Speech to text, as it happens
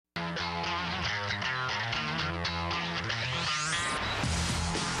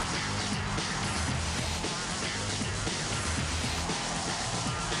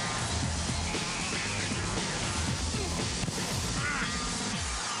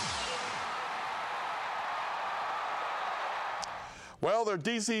Well, they're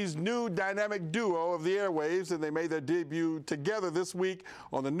DC's new dynamic duo of the airwaves, and they made their debut together this week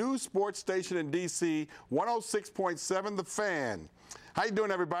on the new sports station in DC, 106.7 The Fan. How you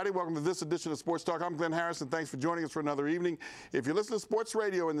doing, everybody? Welcome to this edition of Sports Talk. I'm Glenn Harrison. Thanks for joining us for another evening. If you listen to sports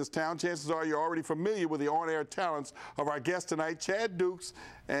radio in this town, chances are you're already familiar with the on-air talents of our guest tonight, Chad Dukes,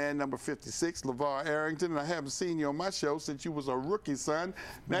 and number 56, Lavar Arrington. And I haven't seen you on my show since you was a rookie, son.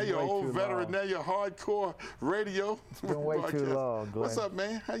 Now you're an old veteran. Now you're hardcore radio. It's been way too long, Glenn. What's up,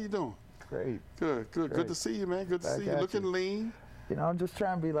 man? How you doing? Great. Good. Good to see you, man. Good to see you. Looking lean. You know, I'm just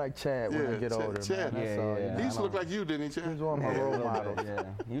trying to be like Chad when I get older, Chad. man. That's all, you know? He used to look like you, didn't he, Chad? He was one of my role models. Yeah,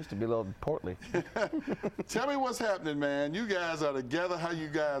 he used to be a little portly. Tell me what's happening, man. You guys are together. How you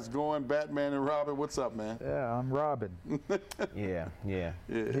guys going? Batman and Robin, what's up, man? Yeah, I'm Robin. Yeah.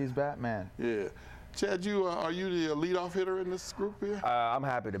 He's Batman. Yeah. Chad, are you the leadoff hitter in this group here? I'm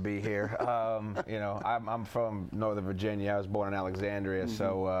happy to be here. You know, I'm from Northern Virginia. I was born in Alexandria,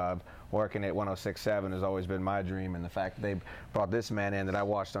 so working at 106.7 has always been my dream. And the fact that they brought this man in that I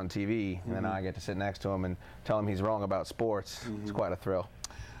watched on TV, and then I get to sit next to him and tell him he's wrong about sports, it's quite a thrill.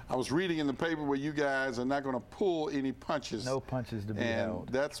 I was reading in the paper where you guys are not going to pull any punches. No punches to be held.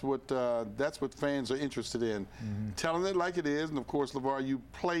 That's what fans are interested in. Telling it like it is. And of course, Lavar, you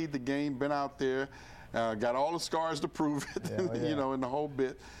played the game, been out there, got all the scars to prove it, you know, in the whole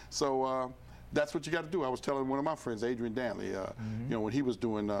bit. So that's what you got to do. I was telling one of my friends, Adrian Dantley, you know, when he was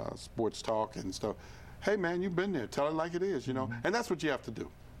doing sports talk and stuff, hey man, you've been there. Tell it like it is, you know. And that's what you have to do.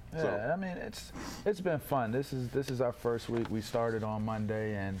 Yeah, so. I mean, it's been fun. This is our first week. We started on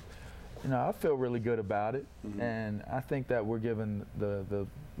Monday, and you know, I feel really good about it. And I think that we're giving the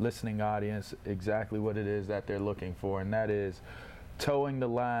listening audience exactly what it is that they're looking for, and that is towing the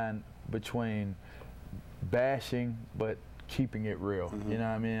line between bashing but keeping it real. You know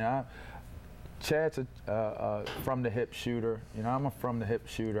what I mean? Chad's a from the hip shooter. You know, I'm a from the hip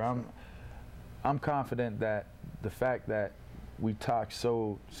shooter. I'm confident that the fact that we talk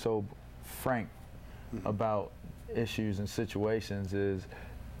so frank about issues and situations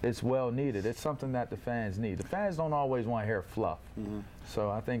it's well needed. It's something that the fans need. The fans don't always want to hear fluff. So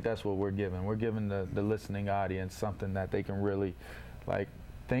I think that's what we're giving. We're giving the listening audience something that they can really like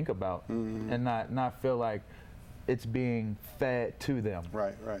think about and not feel like it's being fed to them.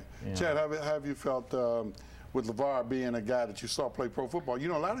 Right. You Chad, how have you felt with Lavar being a guy that you saw play pro football? You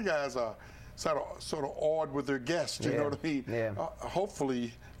know, a lot of guys are sort of awed with their guests, you know what I mean? Yeah.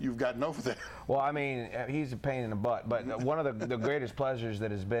 Hopefully you've gotten over that. Well, I mean, he's a pain in the butt, but one of the greatest pleasures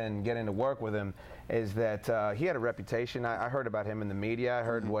that has been getting to work with him is that he had a reputation. I heard about him in the media. I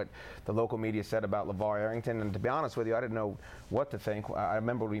heard what the local media said about Lavar Arrington, and to be honest with you, I didn't know what to think. I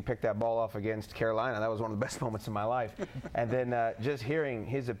remember when he picked that ball off against Carolina. That was one of the best moments of my life. And then just hearing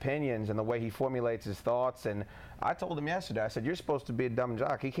his opinions and the way he formulates his thoughts, and I told him yesterday, I said, you're supposed to be a dumb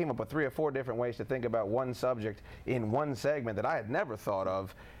jock. He came up with 3 or 4 different ways to think about one subject in one segment that I had never thought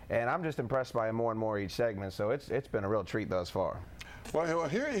of, and I'm just impressed by him more and more each segment, so it's been a real treat thus far. Well,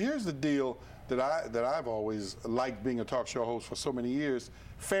 here's the deal that I've always liked being a talk show host for so many years: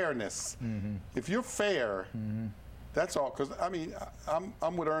 fairness. If you're fair, that's all. Because I mean,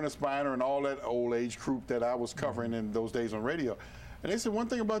 I'm with Ernest Biner and all that old age group that I was covering in those days on radio. And they said, one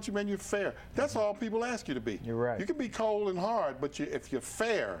thing about you, man, you're fair. That's all people ask you to be. You're right. You can be cold and hard, but if you're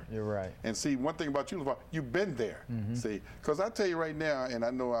fair. You're right. And see, one thing about you, LeVar, you've been there. See, because I tell you right now, and I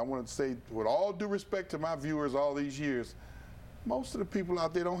know I want to say, with all due respect to my viewers all these years, most of the people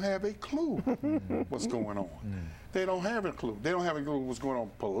out there don't have a clue what's going on. They don't have a clue. They don't have a clue what's going on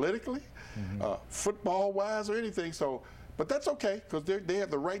politically, football-wise, or anything. So, but that's okay, because they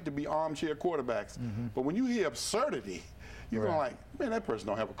have the right to be armchair quarterbacks. But when you hear absurdity, you're going like, man, that person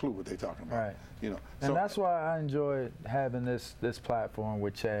don't have a clue what they're talking about. Right. You know. And that's why I enjoy having this platform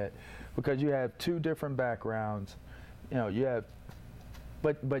with Chad, because you have 2 different backgrounds. You know, you have,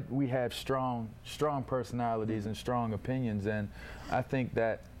 but we have strong personalities and strong opinions, and I think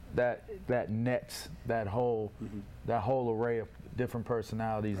that nets that whole array of different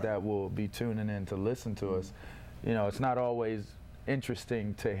personalities that will be tuning in to listen to us. You know, it's not always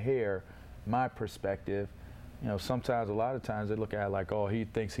interesting to hear my perspective. You know, sometimes, a lot of times, they look at it like, oh, he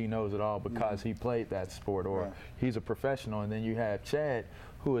thinks he knows it all because he played that sport, or he's a professional. And then you have Chad,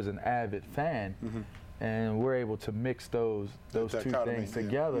 who is an avid fan, and we're able to mix those 2 things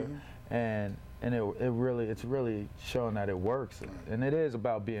together, and it's really showing that it works. And it is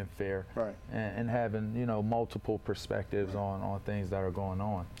about being fair, and having, you know, multiple perspectives on things that are going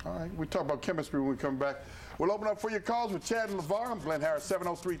on. All right, we talk about chemistry when we come back. We'll open up for your calls with Chad and Lavar. I'm Glenn Harris,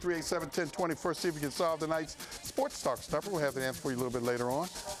 703-387-1020. First, see if we can solve tonight's sports talk stuffer. We'll have the answer for you a little bit later on.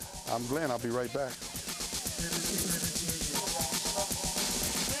 I'm Glenn. I'll be right back.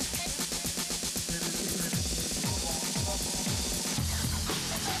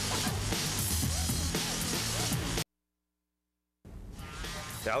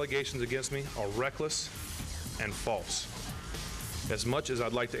 The allegations against me are reckless and false. As much as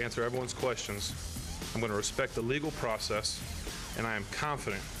I'd like to answer everyone's questions, I'm going to respect the legal process, and I am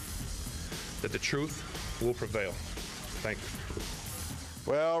confident that the truth will prevail. Thank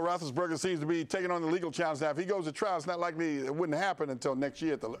you. Well, Roethlisberger seems to be taking on the legal challenge now. If he goes to trial, it's not likely it wouldn't happen until next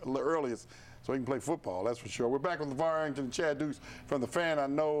year at the earliest, so he can play football, that's for sure. We're back with Lavar Arrington and Chad Dukes from The Fan. I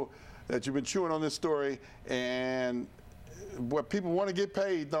know that you've been chewing on this story, and what people want to get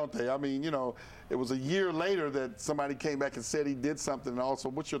paid, don't they? I mean, you know, it was a year later that somebody came back and said he did something. And also,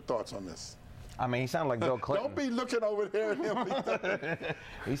 what's your thoughts on this? I mean, he sounded like Bill Clinton. Don't be looking over there at him.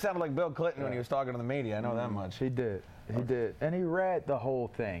 He sounded like Bill Clinton when he was talking to the media. I know that much. He did. He did. And he read the whole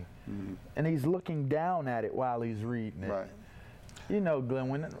thing. And he's looking down at it while he's reading it. Right. You know, Glenn,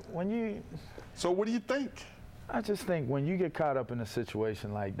 when you... So what do you think? I just think when you get caught up in a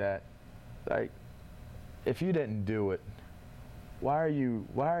situation like that, like, if you didn't do it, why are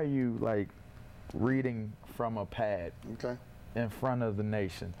you like reading from a pad in front of the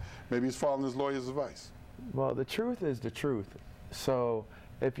nation? Maybe he's following his lawyer's advice. Well, the truth is the truth. So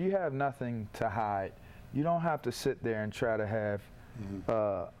if you have nothing to hide, you don't have to sit there and try to have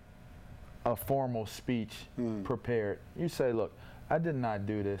a formal speech prepared. You say, look, I did not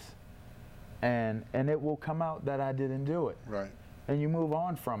do this, and it will come out that I didn't do it. Right. And you move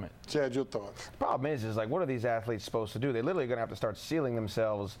on from it. Chad, your thoughts? Problem is like, what are these athletes supposed to do? They're literally going to have to start sealing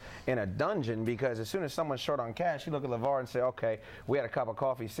themselves in a dungeon, because as soon as someone's short on cash, you look at Lavar and say, okay, we had a cup of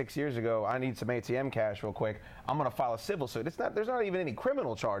coffee 6 years ago. I need some ATM cash real quick. I'm going to file a civil suit. There's not even any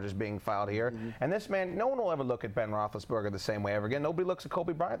criminal charges being filed here. And this man, no one will ever look at Ben Roethlisberger the same way ever again. Nobody looks at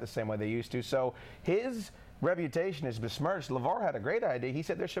Kobe Bryant the same way they used to. So his reputation is besmirched. Lavar had a great idea. He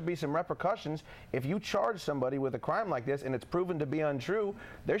said there should be some repercussions. If you charge somebody with a crime like this and it's proven to be untrue,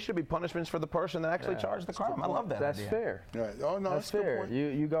 there should be punishments for the person that actually charged the crime. I love that That's idea. fair. Right. Oh, no, that's fair.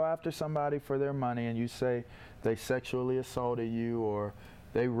 You go after somebody for their money and you say they sexually assaulted you or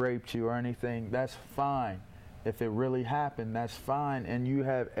they raped you or anything, that's fine. If it really happened, that's fine, and you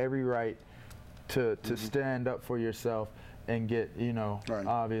have every right to stand up for yourself and get, you know,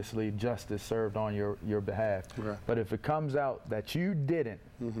 obviously justice served on your behalf. Right. But if it comes out that you didn't,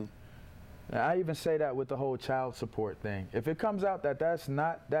 and I even say that with the whole child support thing. If it comes out that that's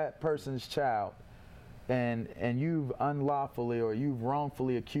not that person's child, and you've unlawfully or you've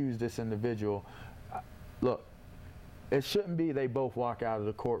wrongfully accused this individual, look, it shouldn't be they both walk out of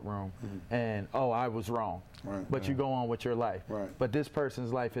the courtroom and, oh, I was wrong. Right. But you go on with your life. Right. But this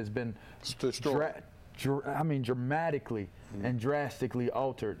person's life has been dramatically and drastically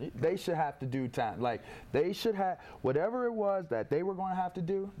altered. They should have to do time. Like, they should have, whatever it was that they were going to have to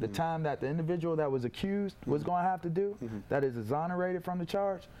do, the time that the individual that was accused was going to have to do, that is exonerated from the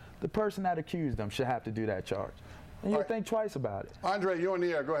charge, the person that accused them should have to do that charge. And you think twice about it. Andre, you're on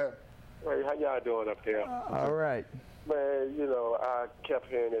the air. Go ahead. Hey, how y'all doing up there? All right. Man, you know, I kept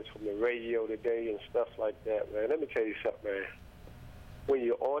hearing this from the radio today and stuff like that, man. Let me tell you something, man. When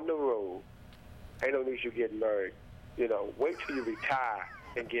you're on the road, ain't no need you getting married. You know, wait till you retire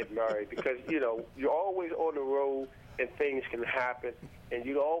and get married, because, you know, you're always on the road and things can happen, and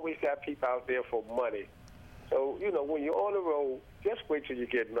you always got people out there for money. So, you know, when you're on the road, just wait till you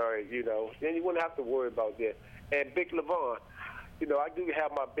get married, you know. Then you wouldn't have to worry about that. And Big Lavar, you know, I do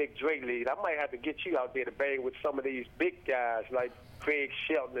have my big Dre lead. I might have to get you out there to bang with some of these big guys like Craig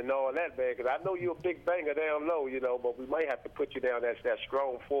Shelton and all that, man, because I know you're a big banger down low, you know, but we might have to put you down as that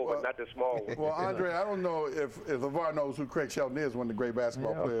strong forward, not the small one. Well, Andre, I don't know if Lavar knows who Craig Shelton is, one of the great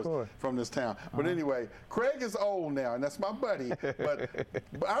basketball players from this town. But anyway, Craig is old now, and that's my buddy. But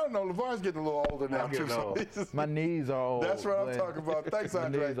I don't know, Lavar's getting a little older now, too. So my knees are old. That's what I'm talking about. Thanks,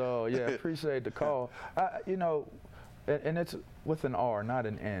 Andre. My knees are old. Yeah, appreciate the call. You know, and it's with an R, not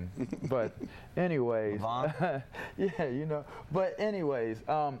an N. But anyways, yeah, you know. But anyways,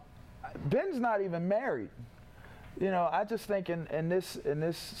 Ben's not even married. You know, I just think in this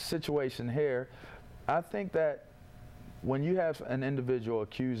situation here, I think that when you have an individual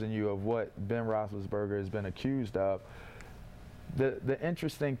accusing you of what Ben Roethlisberger has been accused of, the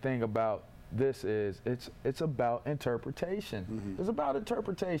interesting thing about this is it's about interpretation. It's about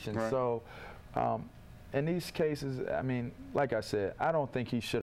interpretation. Right. So. In these cases, I mean, like I said, I don't think he should